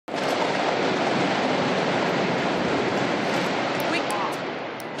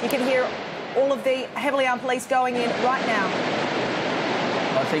You can hear all of the heavily armed police going in right now.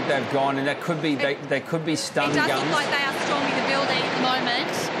 I think they've gone, and that could be they could be stun guns. It does look like they are storming the building at the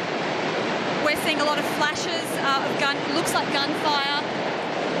moment. We're seeing a lot of flashes of gun. Looks like gunfire.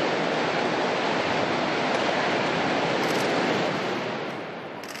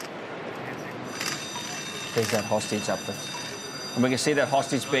 There's that hostage up there. And we can see that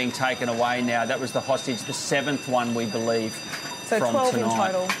hostage being taken away now. That was the hostage, the 7th one, we believe, so from 12 tonight.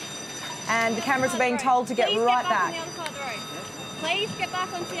 in total. And the cameras are being told to get right back. Please get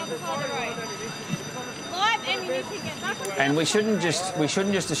back onto the other side of the road. Live ammunition, get back onto And we shouldn't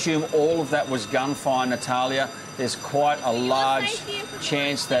just assume all of that was gunfire, Natalia. There's quite a large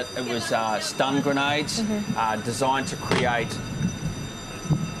chance that it was stun grenades designed to create.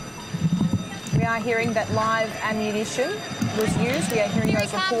 We are hearing that live ammunition was used. We are hearing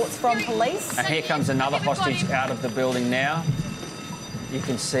those reports from police. And here comes another hostage out of the building now. You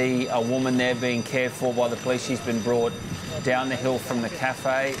can see a woman there being cared for by the police. She's been brought down the hill from the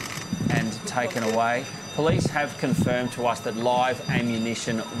cafe and taken away. Police have confirmed to us that live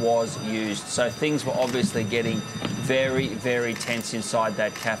ammunition was used. So things were obviously getting very, very tense inside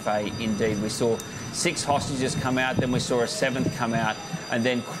that cafe indeed. We saw 6 hostages come out, then we saw a 7th come out, and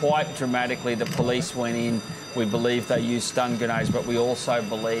then quite dramatically the police went in. We believe they used stun grenades, but we also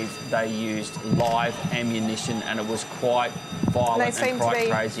believe they used live ammunition, and it was quite violent and quite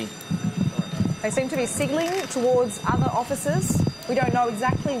crazy. They seem to be signalling towards other officers. We don't know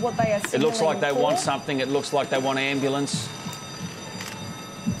exactly what they are signaling. It looks like they for. want something. It looks like they want ambulance.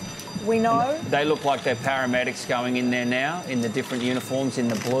 We know. They look like they're paramedics going in there now in the different uniforms in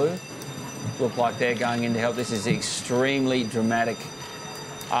the blue. Look like they're going in to help. This is extremely dramatic.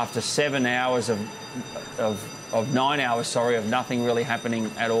 After 7 hours of 9 hours, sorry, of nothing really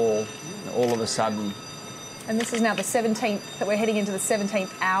happening at all of a sudden. And this is now the 17th, that we're heading into the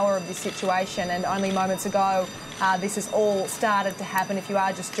 17th hour of this situation, and only moments ago this has all started to happen. If you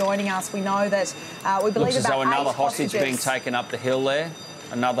are just joining us, we know that we believe looks as about though another 8 hostage hostages, being taken up the hill there,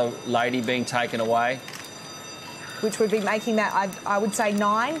 another lady being taken away. which would be making that, I would say,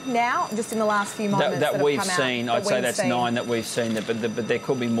 9 now, just in the last few moments that we've seen. I'd say that's 9 that we've seen, but there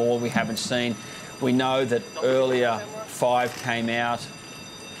could be more we haven't seen. We know that earlier 5 came out.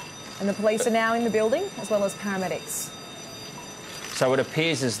 And the police are now in the building, as well as paramedics. So it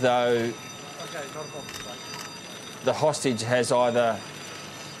appears as though the hostage has either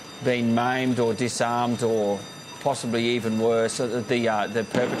been maimed or disarmed, or possibly even worse, the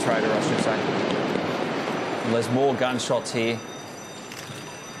perpetrator, I should say. And there's more gunshots here.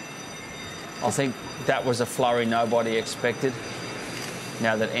 I think that was a flurry nobody expected.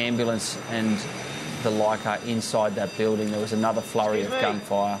 Now that ambulance and the like are inside that building, there was another flurry of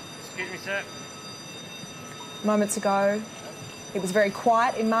gunfire. Excuse me, sir. Moments ago, it was very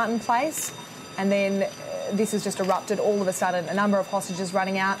quiet in Martin Place, and then this has just erupted all of a sudden. A number of hostages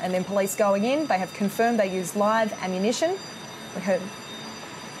running out, and then police going in. They have confirmed they used live ammunition.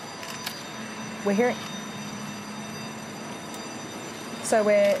 We're hearing. So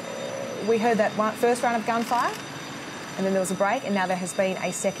we heard that first round of gunfire, and then there was a break, and now there has been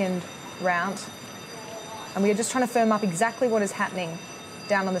a second round. And we are just trying to firm up exactly what is happening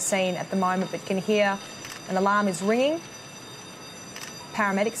down on the scene at the moment, but you can hear an alarm is ringing.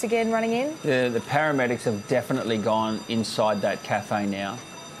 Paramedics again running in. The paramedics have definitely gone inside that cafe now.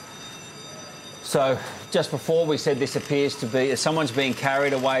 So just before we said this appears to be, someone's being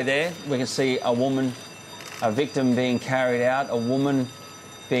carried away there. We can see a woman, a victim being carried out, a woman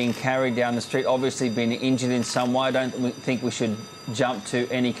being carried down the street, obviously been injured in some way. I don't think we should jump to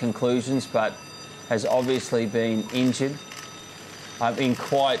any conclusions, but has obviously been injured. In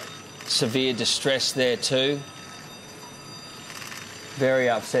quite severe distress there too. Very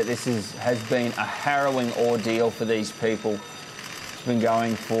upset. This has been a harrowing ordeal for these people. It's been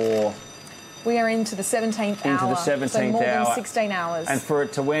going for... We are into the 17th hour. Into the 17th so more hour. than 16 hours. And for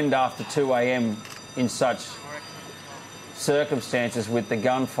it to end after 2 a.m. in such circumstances with the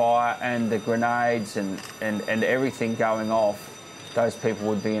gunfire and the grenades and everything going off, those people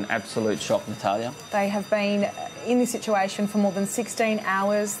would be in absolute shock, Natalia. They have been in this situation for more than 16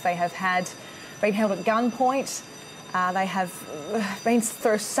 hours. They have been held at gunpoint. They have been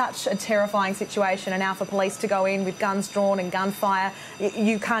through such a terrifying situation, and now for police to go in with guns drawn and gunfire,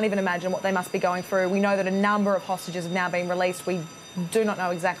 you can't even imagine what they must be going through. We know that a number of hostages have now been released. We do not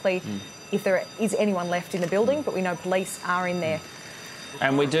know exactly if there is anyone left in the building, but we know police are in there.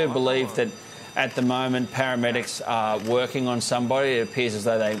 And we do believe that at the moment paramedics are working on somebody. It appears as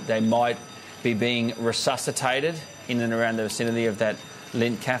though they might be being resuscitated in and around the vicinity of that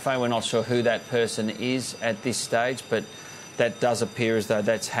Lindt Cafe. We're not sure who that person is at this stage, but that does appear as though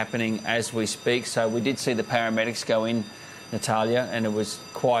that's happening as we speak. So we did see the paramedics go in, Natalia, and it was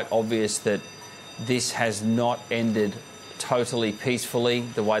quite obvious that this has not ended totally peacefully.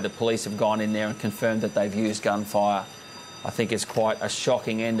 The way the police have gone in there and confirmed that they've used gunfire, I think it's quite a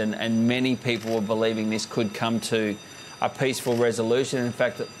shocking end, and many people were believing this could come to a peaceful resolution. In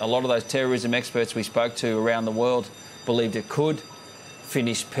fact, a lot of those terrorism experts we spoke to around the world believed it could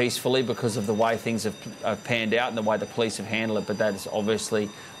finish peacefully because of the way things have panned out and the way the police have handled it, but that is obviously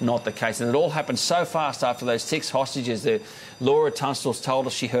not the case. And it all happened so fast after those 6 hostages. Laura Tunstall's told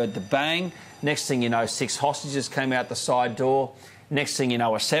us she heard the bang. Next thing you know, 6 hostages came out the side door. Next thing you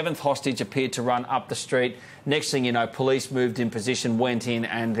know, a 7th hostage appeared to run up the street. Next thing you know, police moved in position, went in,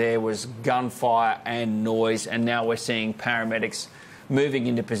 and there was gunfire and noise. And now we're seeing paramedics moving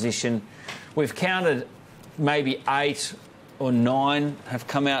into position. We've counted maybe 8 or 9 have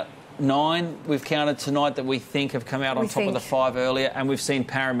come out. 9 we've counted tonight that we think have come out on top of the 5 earlier, and we've seen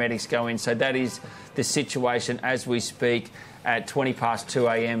paramedics go in. So that is the situation as we speak at 2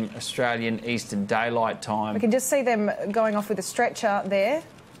 a.m. Australian Eastern Daylight Time. We can just see them going off with a stretcher there.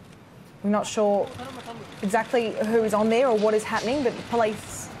 We're not sure exactly who is on there or what is happening, but the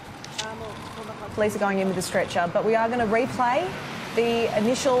police are going in with a stretcher. But we are going to replay the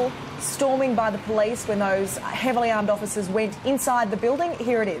initial storming by the police when those heavily armed officers went inside the building.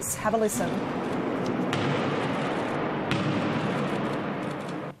 Here it is. Have a listen.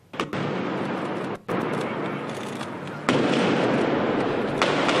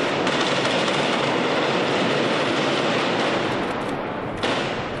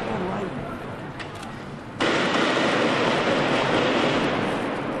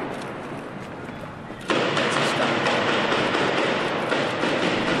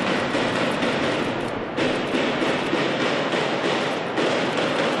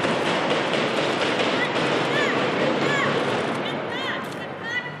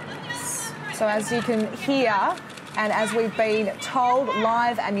 So as you can hear, and as we've been told,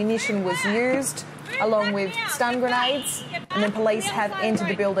 live ammunition was used along with stun grenades, and then police have entered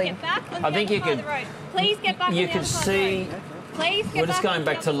the building. I think you could, you could see, we're just going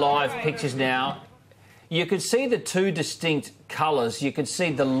back to live pictures now. You could see the 2 distinct colours. You could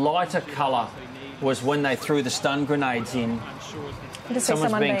see the lighter colour was when they threw the stun grenades in.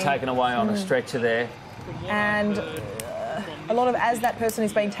 Someone's being taken away on a stretcher there. And a lot of, as that person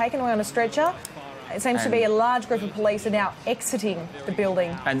is being taken away on a stretcher, it seems to be a large group of police are now exiting the building.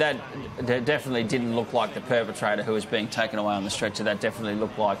 And that definitely didn't look like the perpetrator who was being taken away on the stretcher. That definitely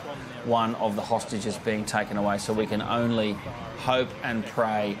looked like one of the hostages being taken away. So we can only hope and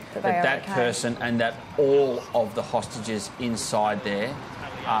pray that person and that all of the hostages inside there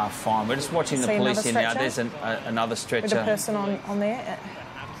are fine. We're just watching the police here now. There's another stretcher. With a person on there.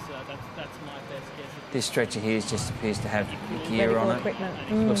 This stretcher here just appears to have gear on it.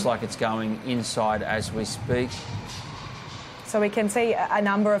 Looks like it's going inside as we speak. So we can see a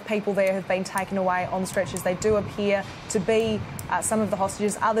number of people there have been taken away on stretchers. They do appear to be some of the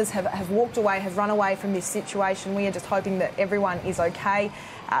hostages. Others have walked away, have run away from this situation. We are just hoping that everyone is okay.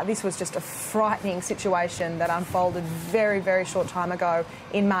 This was just a frightening situation that unfolded very, very short time ago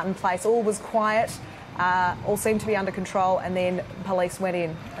in Martin Place. All was quiet, all seemed to be under control, and then police went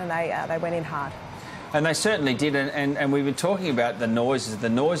in, and they went in hard. And they certainly did, and we've been talking about the noises. The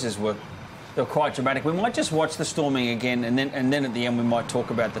noises were quite dramatic. We might just watch the storming again, and then at the end we might talk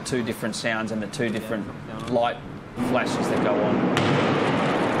about the 2 different sounds and the 2 different light flashes that go on.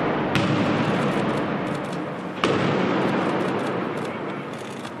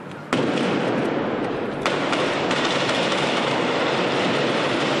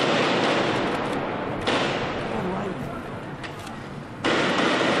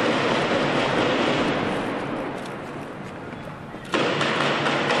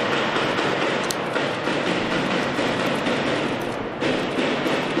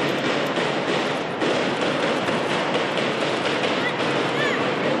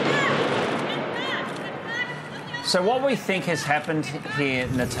 So what we think has happened here,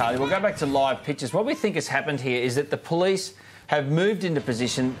 Natalia, we'll go back to live pictures. What we think has happened here is that the police have moved into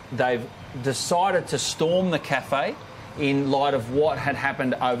position. They've decided to storm the cafe in light of what had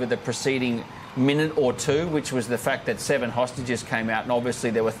happened over the preceding minute or 2, which was the fact that 7 hostages came out, and obviously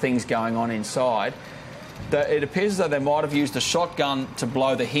there were things going on inside. It appears as though they might have used a shotgun to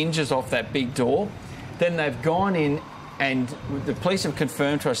blow the hinges off that big door. Then they've gone in, and the police have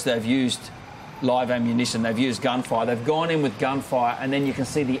confirmed to us they've used live ammunition, they've used gunfire. They've gone in with gunfire, and then you can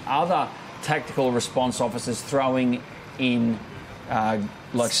see the other tactical response officers throwing in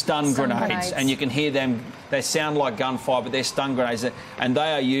like stun grenades, and you can hear them They sound like gunfire, but they're stun grenades, and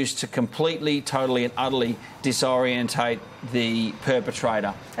they are used to completely, totally and utterly disorientate the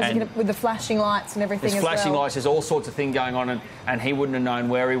perpetrator. With the flashing lights and everything as well. There's flashing lights, there's all sorts of things going on, and he wouldn't have known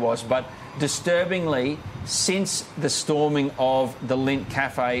where he was. But disturbingly, since the storming of the Lindt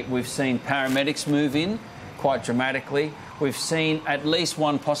Cafe, we've seen paramedics move in quite dramatically. We've seen at least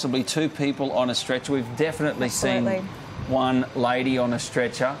one, possibly two people on a stretcher. We've definitely seen one lady on a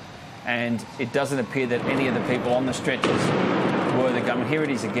stretcher, and it doesn't appear that any of the people on the stretchers were the gunman. Here it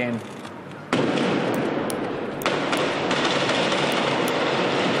is again.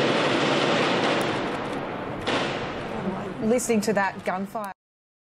 Listening to that gunfire.